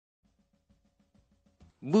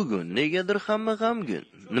Bugun negadir hamma g'amgin.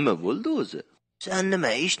 Nima bo'ldi o'zi? Sen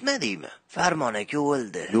nima eshitmadingmi? Farmon aka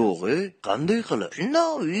o'ldi. Yo'q, qanday qilib?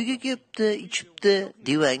 Shundoq uyga kelibdi, ichibdi,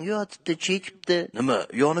 divanga yotibdi, chekibdi. Nima,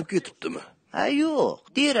 yonib ketibdimi? Ha yo'q,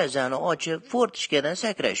 derazani ochib, fortishkadan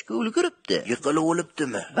sakrashga ulguribdi. Yiqilib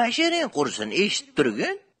o'libdimi? Basharing qursin, eshitib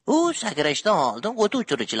turgin. U sakrashdan oldin o't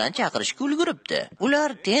o'chiruvchilarni chaqirishga ulguribdi. Ular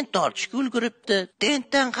tent tortishga ulguribdi.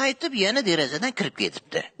 Tentdan qaytib yana derazadan kirib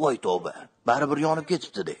ketibdi. Voy tavba, baribir yonib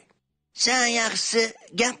ketibdi-de. Sen yaxshisi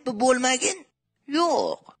gapni bo'lmagin?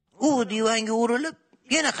 Yo'q, u divanga urilib,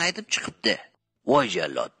 yana qaytib chiqibdi. Voy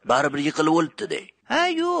jallod, baribir yiqilib o'libdi-de. Ha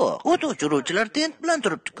yo'q, o't o'chiruvchilar tent bilan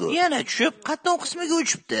turibdi-ku. Yana tushib, qatnov qismiga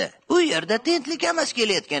uchibdi. U yerda tentlik emas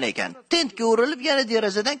kelayotgan ekan. Tentga urilib, yana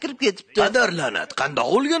derazadan kirib ketibdi. Qadarlanat, qandoq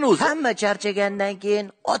o'lgan o'zi? Hamma charchagandan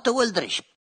keyin otib o'ldirishibdi.